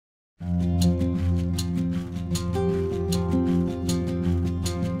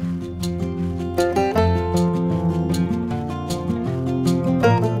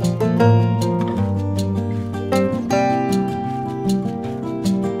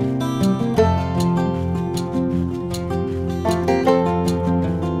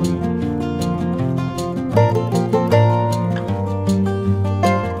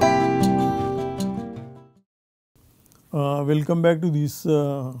will come back to this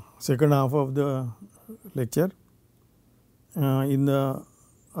second half of the lecture. In the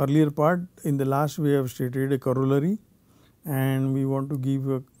earlier part, in the last we have stated a corollary, and we want to give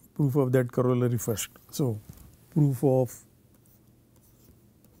a proof of that corollary first. So, proof of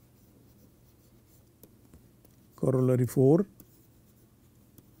corollary 4.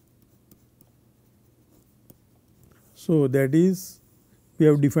 So, that is, we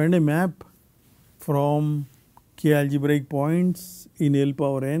have defined a map from k algebraic points in L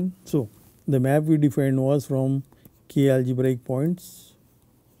power n. So, the map we defined was from k algebraic points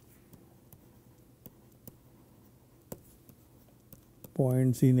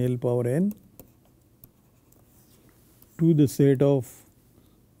in L power n to the set of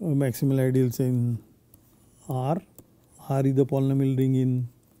maximal ideals in R. R is the polynomial ring in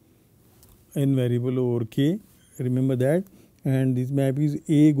n variable over k, remember that, and this map is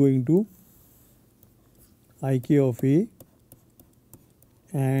A going to ik of A,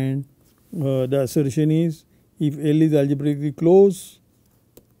 and the assertion is if L is algebraically closed,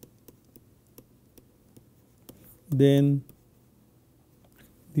 then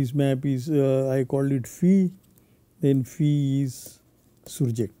this map is I called it phi, then phi is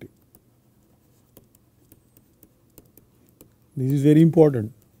surjective. This is very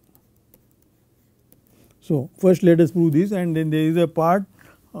important. So, first let us prove this, and then there is a part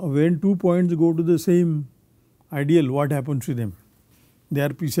when two points go to the same ideal, what happens to them? They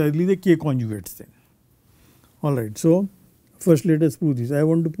are precisely the k conjugates then. Alright, so first let us prove this. I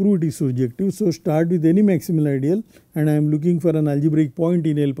want to prove it is surjective. So, start with any maximal ideal, and I am looking for an algebraic point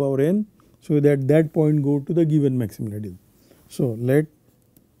in L power n, so that that point go to the given maximal ideal. So, let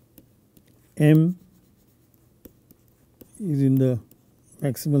M is in the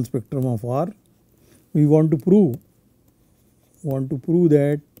maximal spectrum of R. We want to prove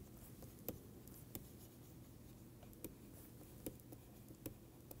that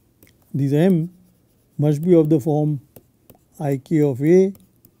this M must be of the form ik of A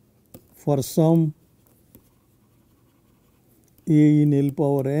for some A in L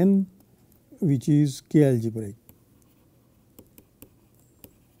power n, which is k algebraic.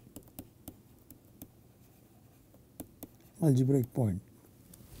 Algebraic point.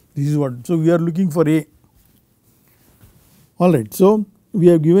 This is what. So, we are looking for A. Alright. So, we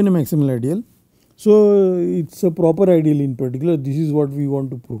have given a maximal ideal. So, it is a proper ideal in particular. This is what we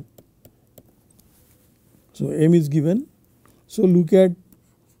want to prove. So, M is given. So, look at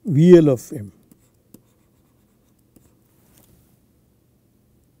VL of M.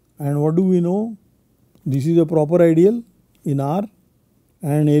 And what do we know? This is a proper ideal in R,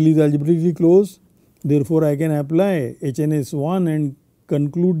 and L is algebraically closed. Therefore, I can apply HNS1 and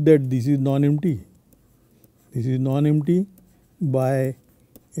conclude that this is non-empty. This is non-empty by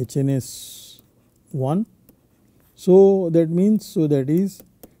HNS1. So, that means, so that is,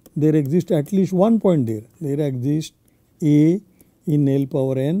 there exists at least one point there. There exists A in L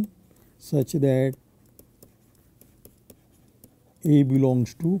power n such that A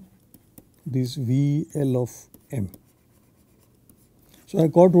belongs to this VL of M. So, I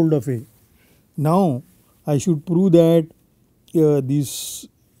caught hold of A. Now, I should prove that this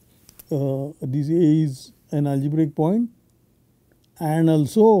A is an algebraic point, and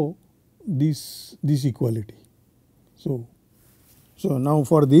also this equality. So now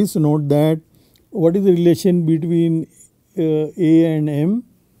for this, note that what is the relation between A and M,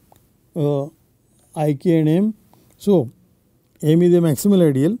 ik and M. So, M is a maximal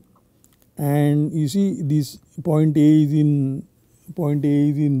ideal, and you see this point A is in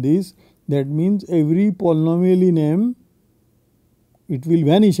this. That means every polynomial in M, it will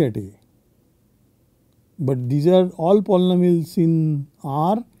vanish at A. But these are all polynomials in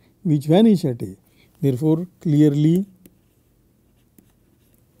R which vanish at A. Therefore, clearly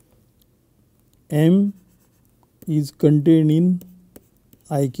M is contained in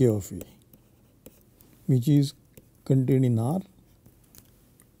ik of A, which is contained in R.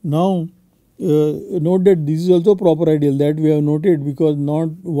 Now, note that this is also proper ideal, that we have noted, because not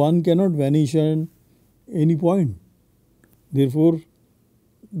one cannot vanish at any point. Therefore,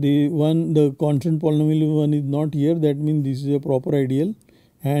 the constant polynomial 1 is not here, that means this is a proper ideal,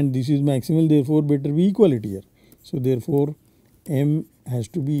 and this is maximal, therefore better be equality here. So, therefore, M has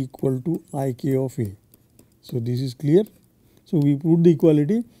to be equal to ik of A. So, this is clear. So, we proved the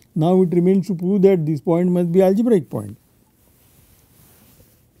equality. Now, it remains to prove that this point must be algebraic point.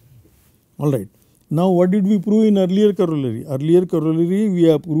 Alright. Now, what did we prove in earlier corollary? Earlier corollary, we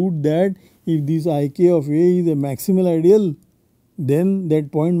have proved that if this ik of A is a maximal ideal, then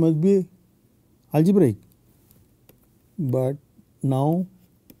that point must be algebraic. But now,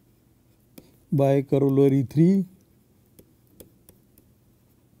 by corollary 3,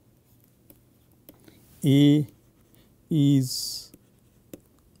 A is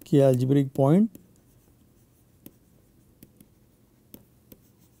k algebraic point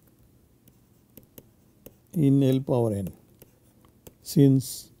in L power n,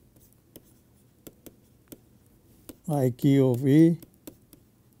 since ik of A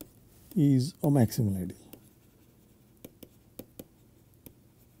is a maximal ideal.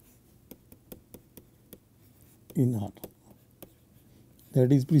 In R.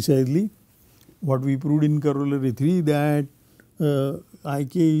 That is precisely what we proved in corollary 3, that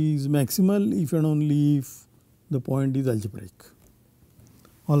ik is maximal if and only if the point is algebraic.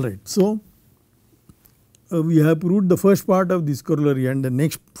 Alright, so we have proved the first part of this corollary, and the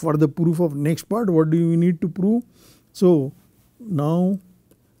next, for the proof of next part, what do we need to prove? So now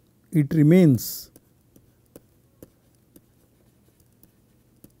it remains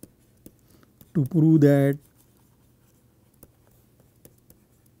to prove that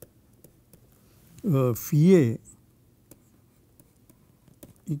phi A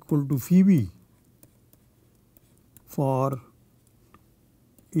equal to phi B for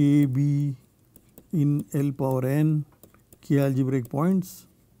A, B in L power n k algebraic points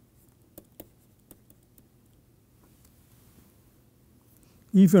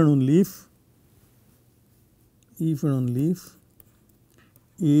if and only if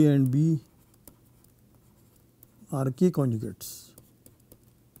A and B are k conjugates.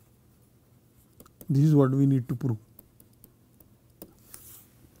 This is what we need to prove.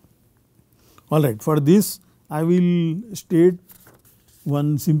 Alright, for this I will state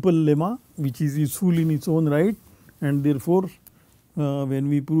one simple lemma which is useful in its own right, and therefore when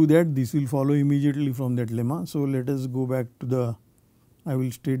we prove that, this will follow immediately from that lemma. So let us go back to the, I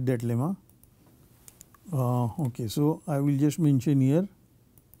will state that lemma. Okay, so I will just mention here,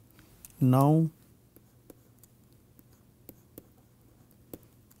 now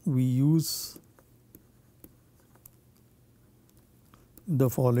we use the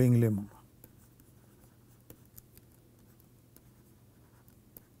following lemma.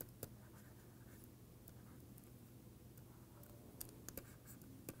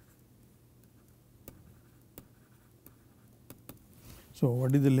 So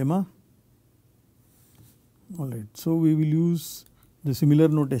what is the lemma? Alright, so we will use the similar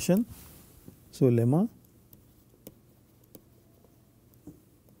notation. So lemma,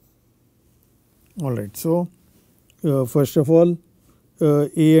 alright, so first of all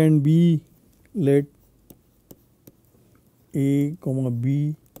A and B, let A comma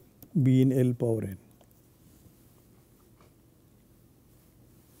B be in L power n.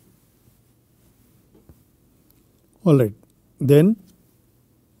 Alright, then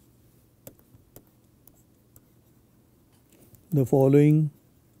the following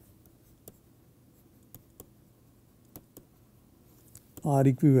are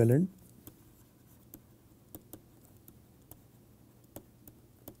equivalent.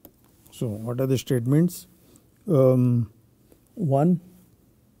 So what are the statements? One,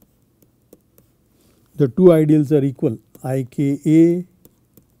 the two ideals are equal, IKA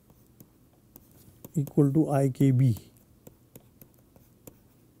equal to IKB.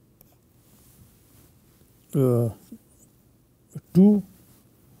 Two,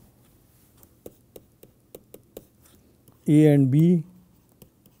 A and B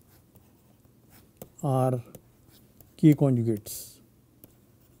are K conjugates.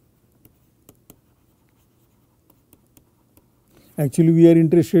 Actually we are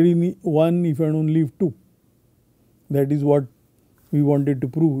interested in one if and only if two. That is what we wanted to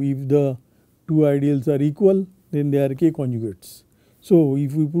prove. If the two ideals are equal, then they are K conjugates. So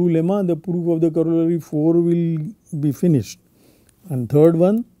if we prove lemma, the proof of the corollary 4 will be finished. And third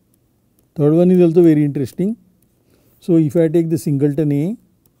one is also very interesting. So if I take the singleton A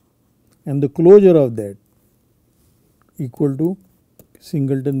and the closure of that equal to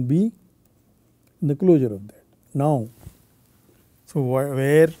singleton B and the closure of that. Now, so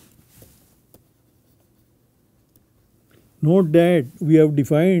where note that we have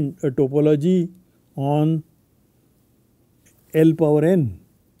defined a topology on L power n.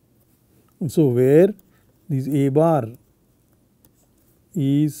 So where this A bar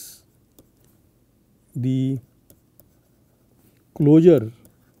is the closure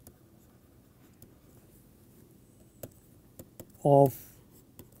of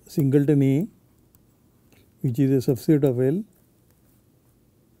singleton A, which is a subset of L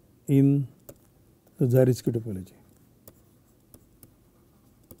in the Zariski topology.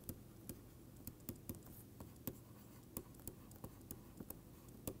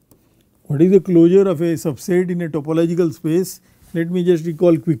 What is the closure of a subset in a topological space? Let me just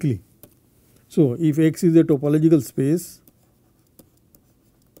recall quickly. So if X is a topological space,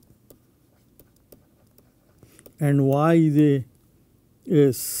 and y is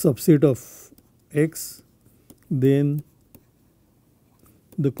a subset of x, then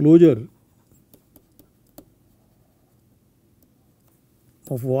the closure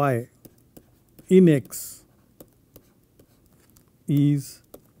of y in x is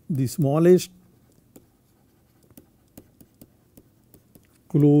the smallest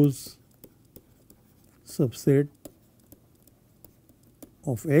closed subset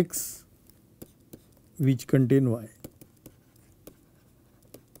of x which contain y,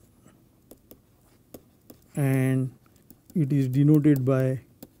 and it is denoted by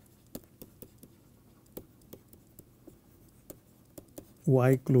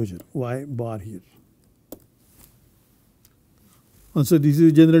y closure, y bar here. Also, this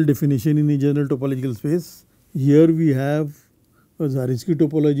is a general definition in a general topological space. Here we have a Zariski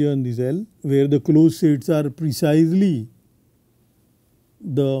topology on this L, where the closed sets are precisely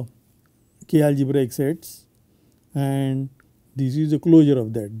the K algebraic sets, and this is the closure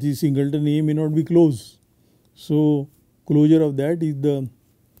of that. This singleton A may not be closed, so closure of that is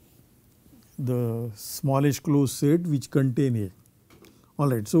the smallest closed set which contain A.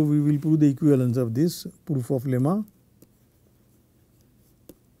 Alright, so we will prove the equivalence of this proof of lemma.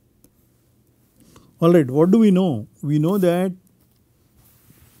 Alright, what do we know? We know that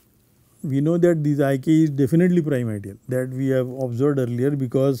this Ik is definitely prime ideal, that we have observed earlier,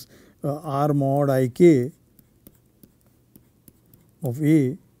 because R mod Ik of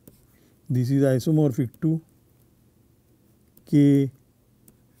A, this is isomorphic to K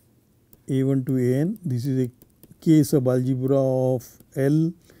A1 to An. This is a K subalgebra of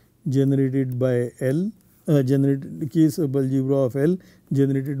L generated by L, K subalgebra of L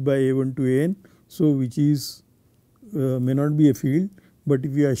generated by A1 to An. So which is may not be a field, but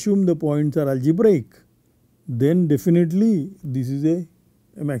if we assume the points are algebraic, then definitely this is a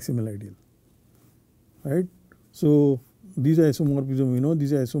maximal ideal, right. So this isomorphism, we know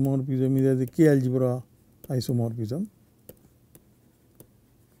this isomorphism is as a K algebra isomorphism.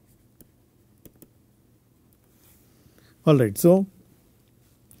 Alright, so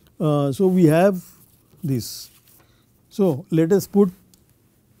we have this. So let us put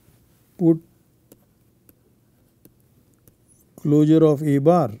closure of A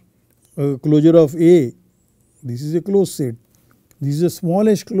bar, closure of A, this is a closed set. This is the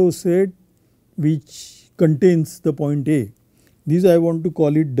smallest closed set which contains the point A. This I want to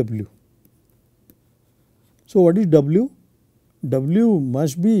call it W. So what is W? W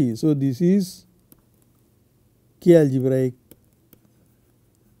must be, so this is K algebraic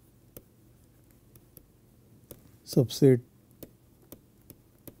subset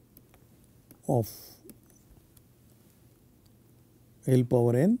of L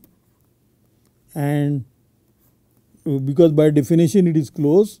power n, and because by definition it is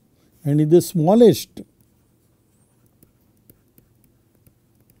closed and is the smallest,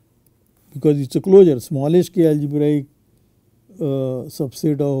 because it is a closure, smallest K algebraic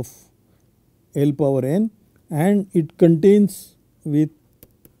subset of L power n, and it contains with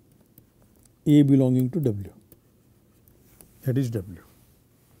A belonging to W, that is W.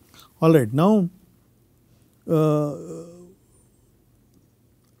 Alright, now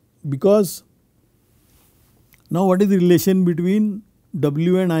because now what is the relation between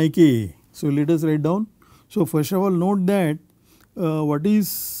W and IKA? So let us write down. So first of all, note that what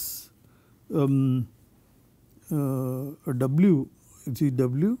is W, it is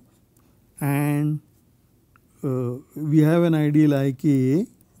W, and we have an ideal IKA,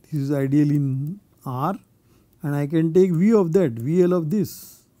 this is ideal in R, and I can take V of that, VL of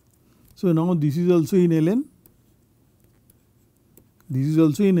this. So now this is also in Ln, this is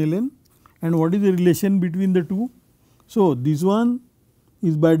also in Ln, and what is the relation between the two? So this one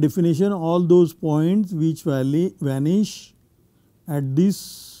is by definition all those points which vanish at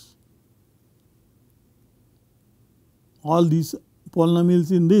this, all these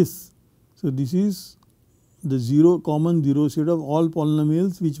polynomials in this. So this is the common zero set of all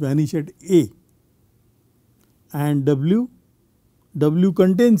polynomials which vanish at A, and W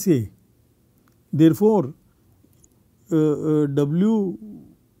contains A. Therefore W,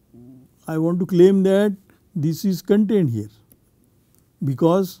 I want to claim that this is contained here,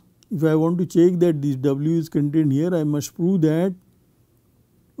 because if I want to check that this W is contained here, I must prove that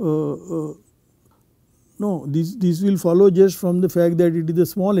no, this will follow just from the fact that it is the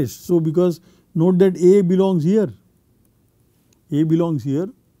smallest. So because note that A belongs here,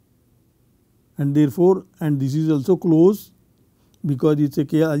 and therefore, and this is also closed because it is a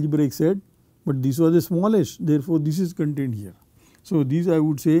K algebraic set, but this was the smallest, therefore this is contained here. So this I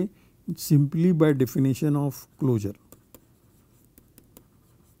would say simply by definition of closure.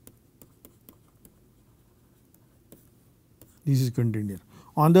 This is contained here.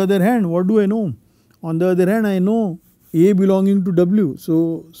 On the other hand, what do I know? On the other hand, I know A belonging to W.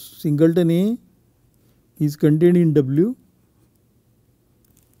 So singleton A is contained in W.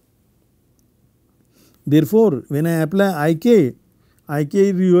 Therefore, when I apply IK, IK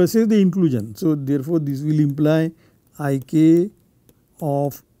reverses the inclusion. So therefore, this will imply IK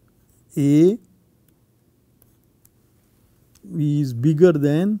of A is bigger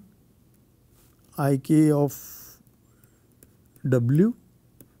than IK of W.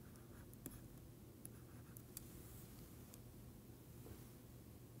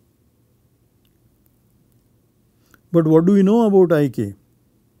 But what do we know about IK?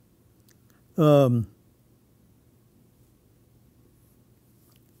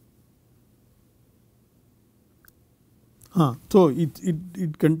 So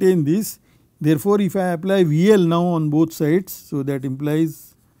it contains this. Therefore, if I apply VL now on both sides, so that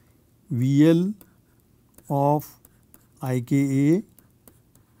implies VL of IKA,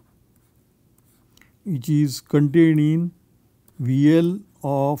 which is contained in VL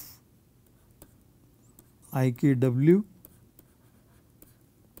of IKW,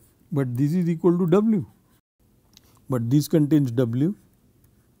 but this is equal to W. But this contains W,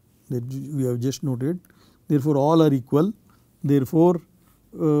 that we have just noted. Therefore, all are equal. Therefore,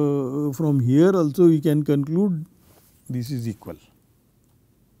 from here also we can conclude this is equal.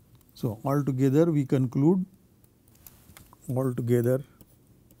 So altogether we conclude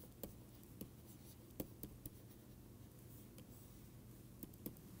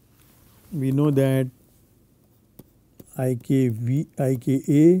we know that IKA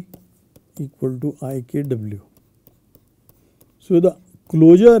equal to IKW. So the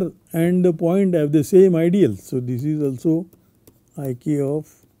closure and the point have the same ideals. So this is also IK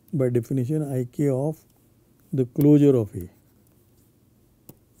of, by definition, IK of the closure of A.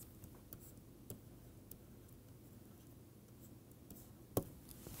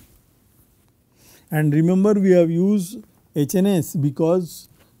 And remember, we have used HNS because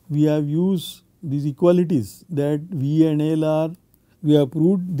we have used these equalities that V and L are, we have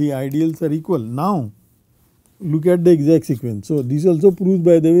proved the ideals are equal. Now look at the exact sequence. So this also proves,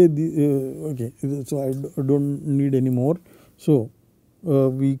 by the way, okay, so I don't need any more. So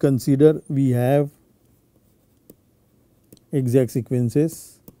we consider we have exact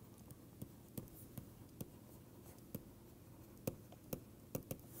sequences.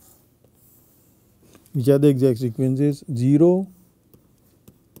 Which are the exact sequences? 0,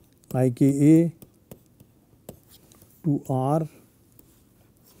 IKA to R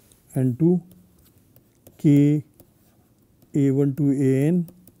and to K A1 to AN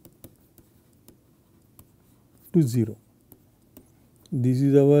to 0. This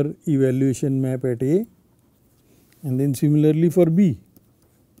is our evaluation map at A, and then similarly for B.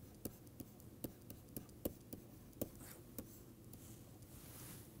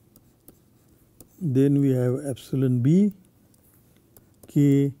 Then we have epsilon B,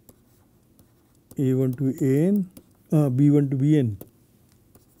 K A1 to AN, B1 to BN,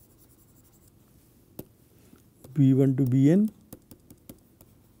 B1 to BN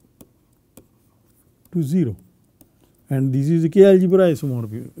to 0. And this is a K algebra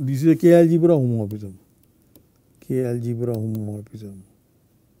isomorphism. This is a K algebra homomorphism. K algebra homomorphism.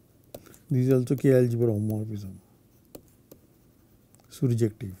 This is also K algebra homomorphism.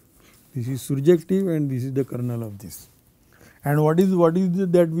 Surjective. This is surjective, and this is the kernel of this. And what is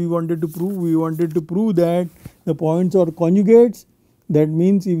it that we wanted to prove? We wanted to prove that the points are conjugates. That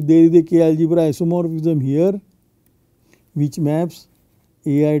means if there is a K algebra isomorphism here, which maps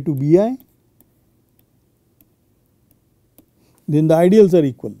AI to BI, then the ideals are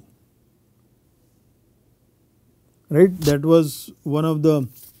equal. Right? That was one of the,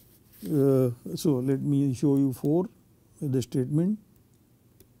 so let me show you 4, the statement.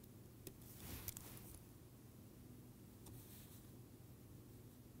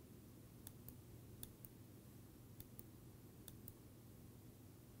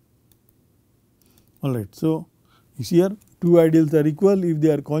 Alright, so you see here, two ideals are equal if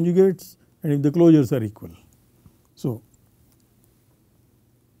they are conjugates and if the closures are equal. So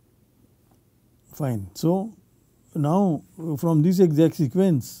fine. So now from this exact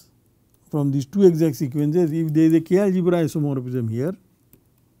sequence, from these two exact sequences, if there is a K algebra isomorphism here,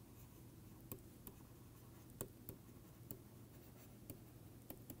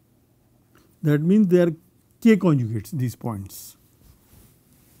 that means they are K conjugates, these points.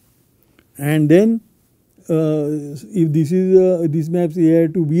 And then if this is this maps AI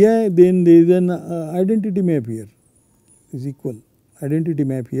to BI, then there is an identity map here is equal. Identity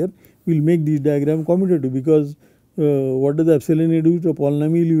map here will make this diagram commutative, because what does epsilon A do to a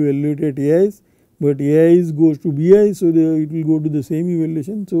polynomial you evaluate at AIs? but AI goes to BI, so it will go to the same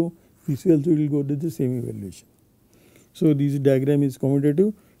evaluation. So this also will go to the same evaluation. So this diagram is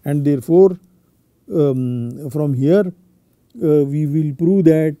commutative, and therefore from here we will prove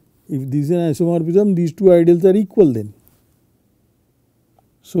that if this is an isomorphism, these two ideals are equal then.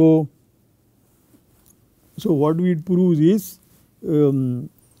 So what we prove is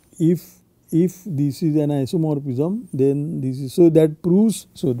if this is an isomorphism, then this is, so that proves,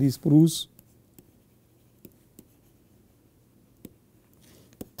 so this proves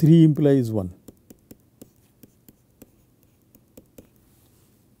 3 implies 1.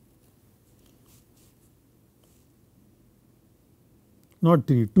 Not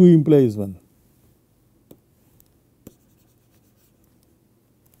 3, 2 implies 1.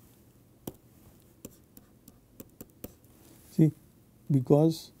 See,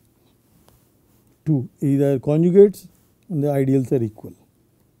 because 2 either conjugates and the ideals are equal.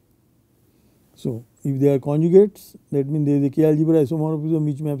 So if they are conjugates, that means there is a K-algebra isomorphism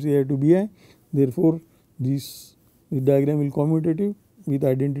which maps AI to BI. Therefore the diagram will commutative with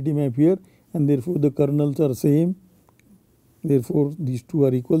identity map here, and therefore the kernels are same. Therefore these two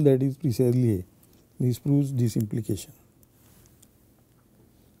are equal, that is precisely A. This proves this implication.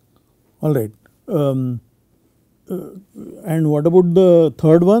 Alright. And what about the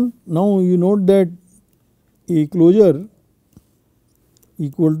third one? Now you note that a closure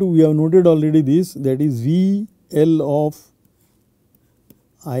equal to, we have noted already this, that is VL of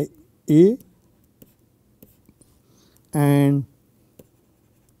IA and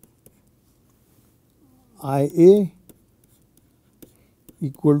IA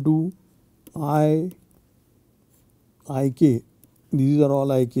equal to IK. These are all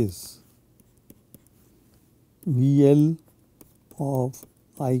IKs. VL of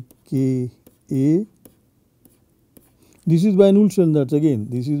IKA. This is by Null-Stellensatz again.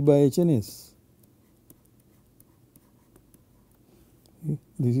 This is by HNS.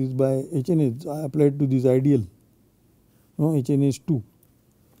 This is by HNS applied to this ideal. No, HNS2.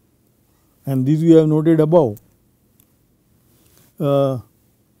 And this we have noted above. That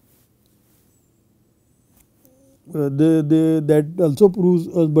also proves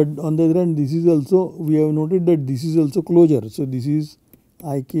us, but on the other hand, this is also, we have noted that this is also closure. So this is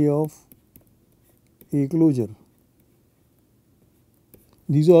IK of A closure.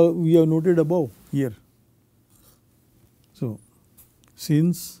 These are we have noted above here. So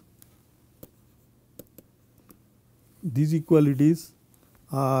since these equalities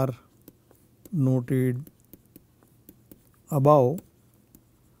are noted above,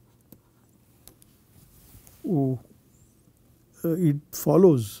 it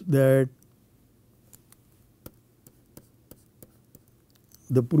follows that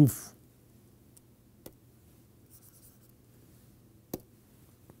the proof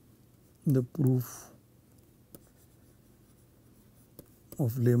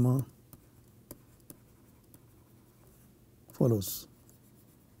of lemma follows.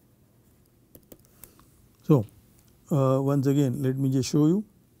 So once again let me just show you.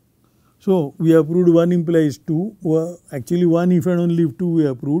 So we have proved 1 implies 2. Actually 1 if and only if 2 we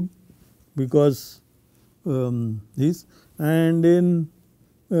have proved, because this, and then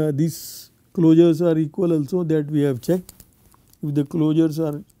these closures are equal also, that we have checked. If the closures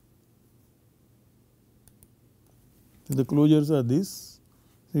are this,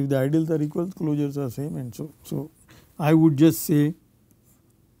 if the ideals are equal, closures are same, and so I would just say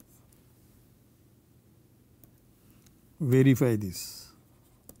verify this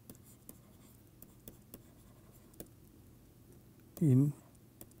in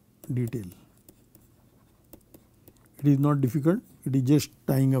detail. It is not difficult, it is just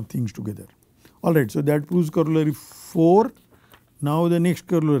tying up things together. Alright, so that proves corollary 4. Now the next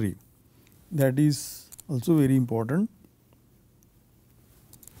corollary, that is also very important.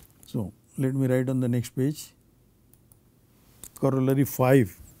 So let me write on the next page, corollary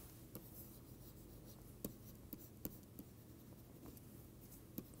 5.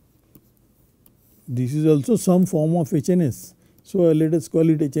 This is also some form of HNS. So let us call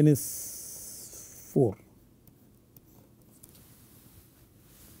it HNS4.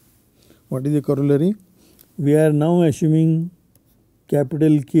 What is the corollary? We are now assuming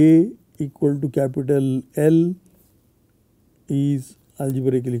capital K equal to capital L is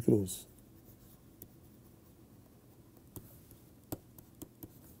algebraically closed.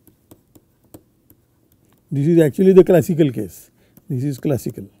 This is actually the classical case. This is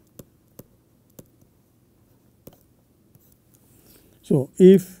classical. So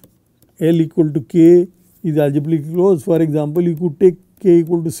if L equal to K is algebraically closed, for example, you could take K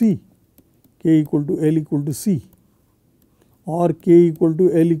equal to C, K equal to L equal to C, or K equal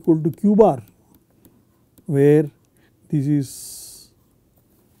to L equal to Q bar. where this is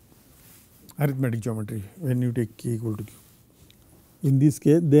arithmetic geometry when you take k equal to q. In this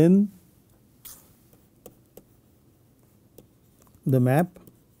case, then the map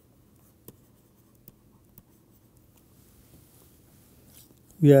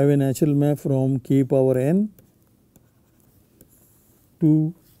we have a natural map from k power n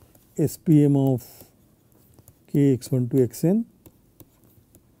to SPM of k x1 to xn.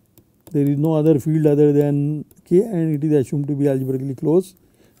 There is no other field other than k, and it is assumed to be algebraically closed.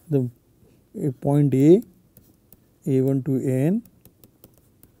 The point A1 to an,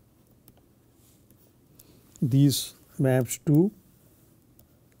 these maps to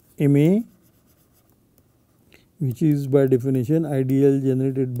ma, which is by definition ideal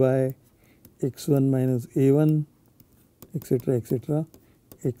generated by x1 minus a1 etc etc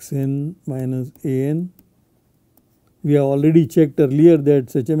xn minus an. We have already checked earlier that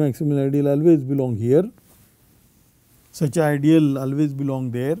such a maximal ideal always belong here, such an ideal always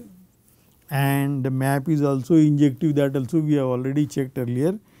belong there, and the map is also injective, that also we have already checked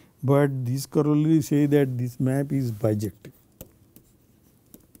earlier, but this corollary say that this map is bijective.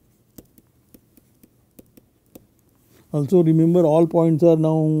 Also remember, all points are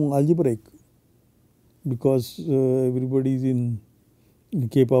now algebraic because everybody is in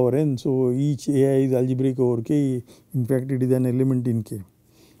k power n, so each ai is algebraic over k. In fact, it is an element in k.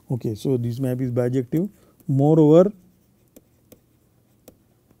 Okay, so this map is bijective. Moreover,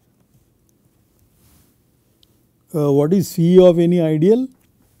 what is phi of any ideal?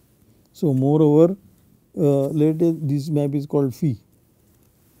 So moreover, let us, this map is called phi.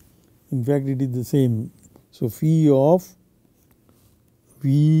 In fact, it is the same. So phi of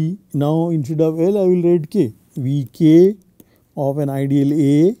V, now instead of L I will write K, Vk of an ideal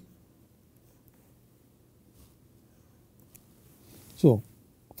A. So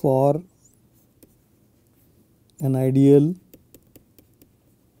for an ideal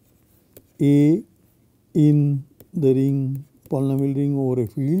A in the ring, polynomial ring over a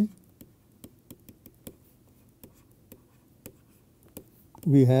field,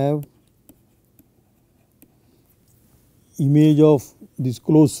 we have image of this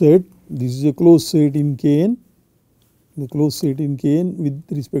closed set. This is a closed set in Kn, the closed set in Kn with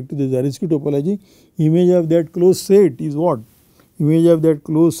respect to the Zariski topology. Image of that closed set is what? Image of that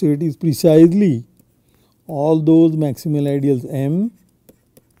closed set is precisely all those maximal ideals M.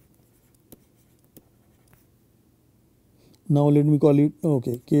 Now let me call it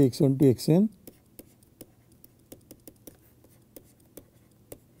kx1 to xn,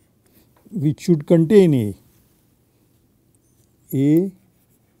 which should contain A. A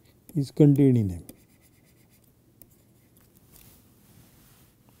is contained in M.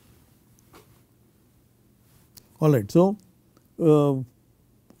 Alright, so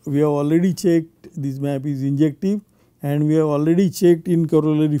we have already checked this map is injective, and we have already checked in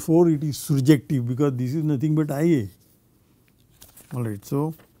corollary 4 it is surjective, because this is nothing but IA. Alright,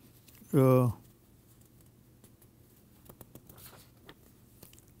 so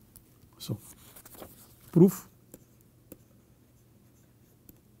proof.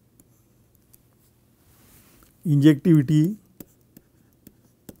 Injectivity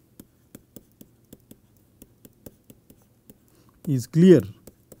is clear,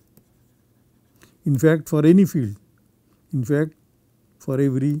 in fact for any field, in fact for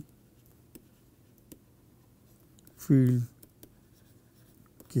every field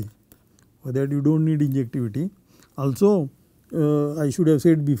K. For that you do not need injectivity. Also I should have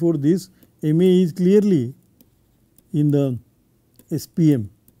said before this, MA is clearly in the SPM.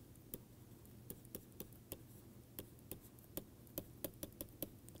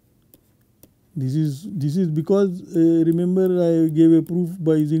 This is because remember I gave a proof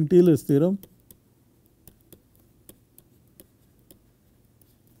by using Taylor's theorem.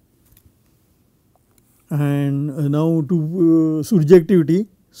 And now to surjectivity.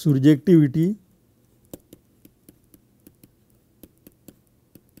 Surjectivity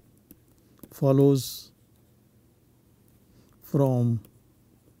follows from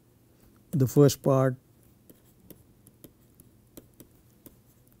the first part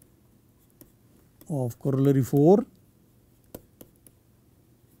of corollary 4,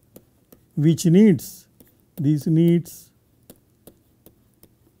 which needs, this needs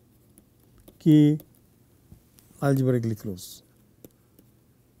K algebraically close.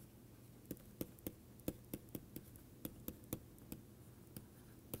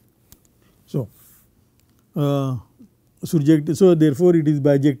 So surjective, so therefore it is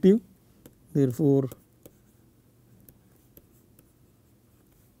bijective, therefore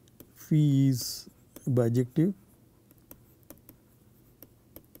phi is bijective.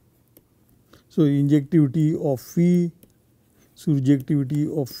 So injectivity of phi, surjectivity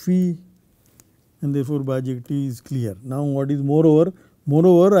of phi, and therefore bijectivity is clear. Now what is moreover?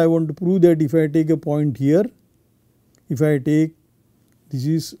 Moreover, I want to prove that if I take a point here, if I take this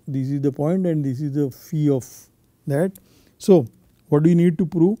is the point and this is the phi of that. So what do you need to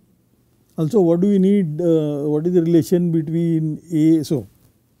prove? Also what do we need, what is the relation between A? So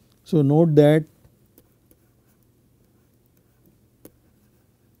note that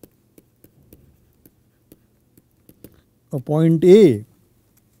a point A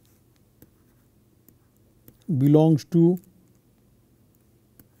belongs to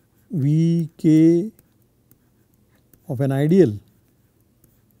Vk of an ideal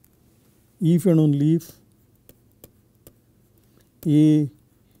if and only if A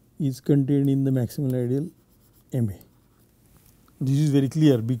is contained in the maximal ideal Ma. This is very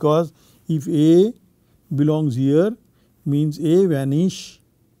clear, because if A belongs here means A vanish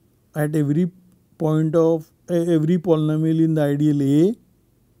at every point of every polynomial in the ideal A.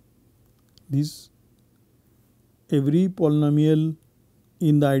 This every polynomial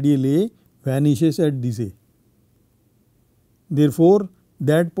in the ideal A vanishes at this A. Therefore,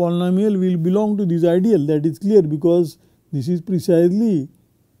 that polynomial will belong to this ideal. That is clear, because this is precisely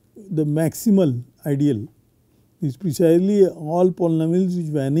the maximal ideal. This is precisely all polynomials which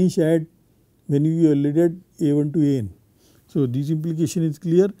vanish at when you evaluate A1 to An. So this implication is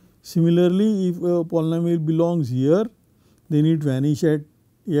clear. Similarly, if a polynomial belongs here, then it vanish at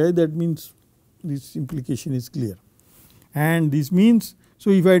A. That means this implication is clear. And this means,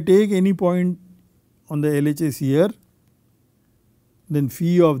 so if I take any point on the LHS here, then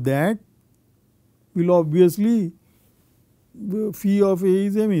phi of that will obviously phi of A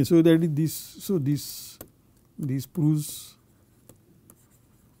is Ma. So that is this. So this proves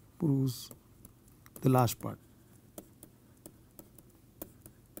the last part.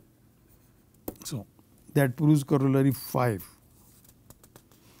 So that proves corollary 5.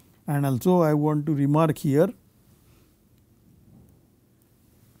 And also I want to remark here.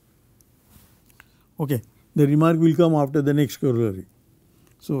 Okay, the remark will come after the next corollary.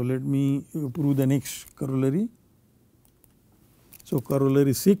 So let me prove the next corollary. So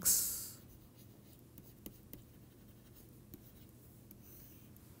corollary 6.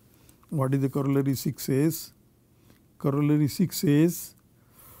 What is the corollary 6 says? Corollary 6 says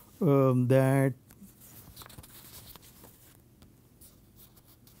that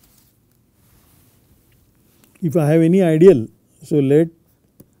if I have any ideal, so let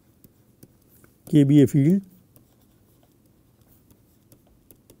K be a field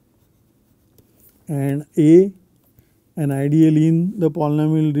and A an ideal in the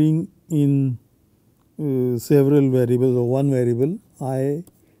polynomial ring in several variables or one variable I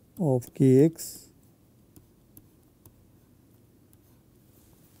of Kx.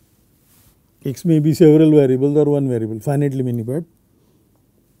 X may be several variables or one variable, finitely many, but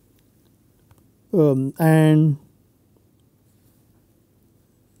and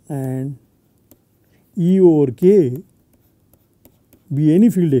E over K be any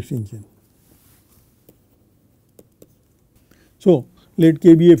field extension. So let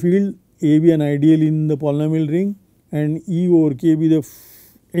K be a field, A be an ideal in the polynomial ring, and E over K be the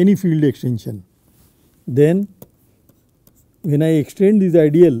any field extension. Then when I extend this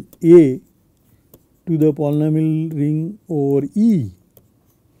ideal A to the polynomial ring over E,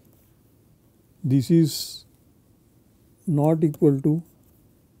 this is not equal to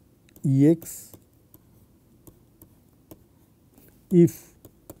Ex if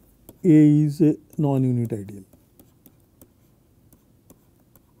A is a non-unit ideal.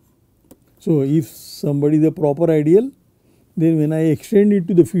 So if somebody is a proper ideal, then when I extend it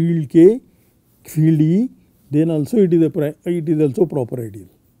to the field K, field E, then also it is also proper ideal.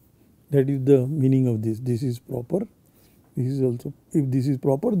 That is the meaning of this. This is proper. This is also, if this is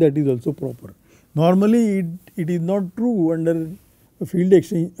proper, that is also proper. Normally it is not true under field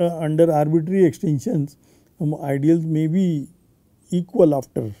extension, under arbitrary extensions. Ideals may be equal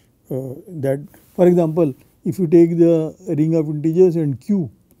after that. For example, if you take the ring of integers and Q,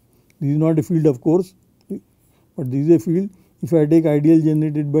 this is not a field of course, but this is a field. If I take ideal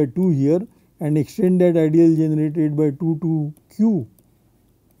generated by 2 here and extend that ideal generated by 2 to Q,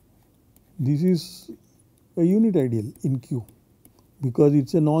 this is a unit ideal in Q, because it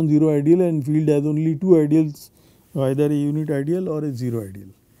is a non-zero ideal and field has only 2 ideals, either a unit ideal or a zero ideal.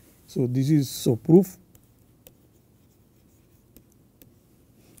 So this is so proof.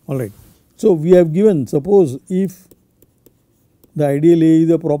 Alright. So we have given, suppose if the ideal A is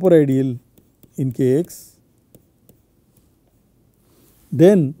a proper ideal in Kx,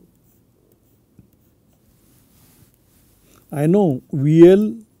 then I know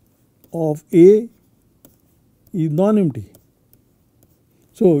VL of A is non-empty.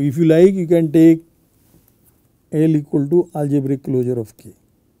 So if you like, you can take L equal to algebraic closure of K.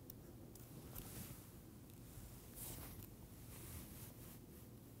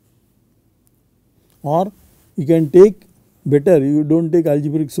 Or you can take better, you don't take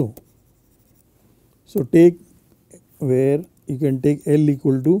algebraic so. So take where you can take L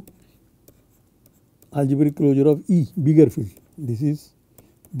equal to algebraic closure of E, bigger field. This is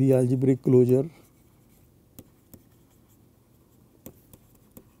the algebraic closure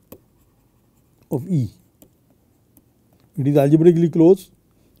of E. It is algebraically closed,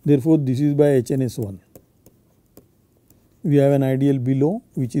 therefore this is by HNS1. We have an ideal below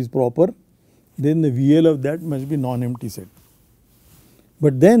which is proper, then the VL of that must be non-empty set.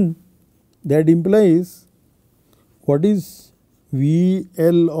 But then that implies what is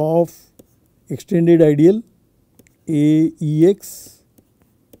VL of extended ideal AEX?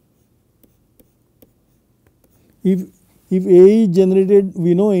 If A is generated,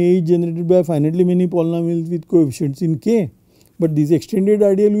 we know A is generated by finitely many polynomials with coefficients in K, but this extended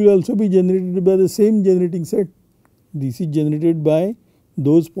ideal will also be generated by the same generating set. This is generated by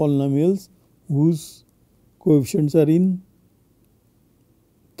those polynomials whose coefficients are in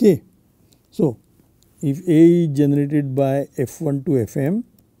K. So if A is generated by F1 to Fm,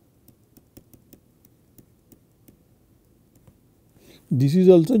 this is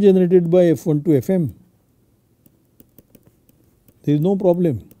also generated by F1 to Fm. There is no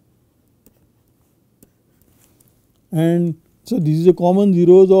problem. And so this is a common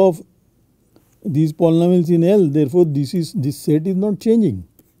zeros of these polynomials in L, therefore this set is not changing,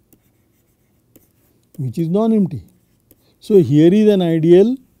 which is non-empty. So here is an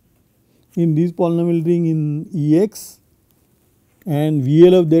ideal in this polynomial ring in EX and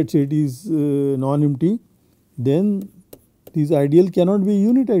VL of that set is non-empty, then this ideal cannot be a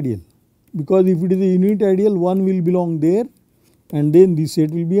unit ideal, because if it is a unit ideal, one will belong there and then this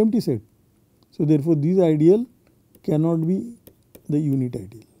set will be empty set. So therefore this ideal cannot be the unit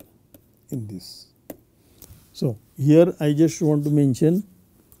ideal in this. So here I just want to mention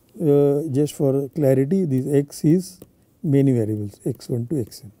just for clarity, this X is many variables x1 to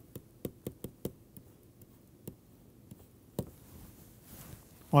xn.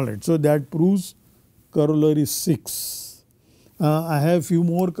 Alright, so that proves corollary 6. I have few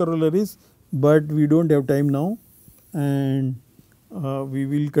more corollaries, but we don't have time now, and we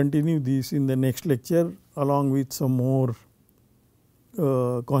will continue this in the next lecture along with some more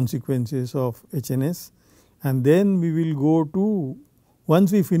consequences of HNS, and then we will go to,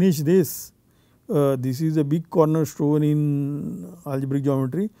 once we finish this, this is a big cornerstone in algebraic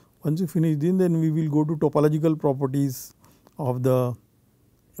geometry. Once we finish this, then we will go to topological properties of the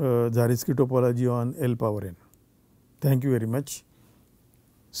Zariski topology on L power n. Thank you very much.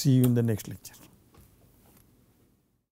 See you in the next lecture.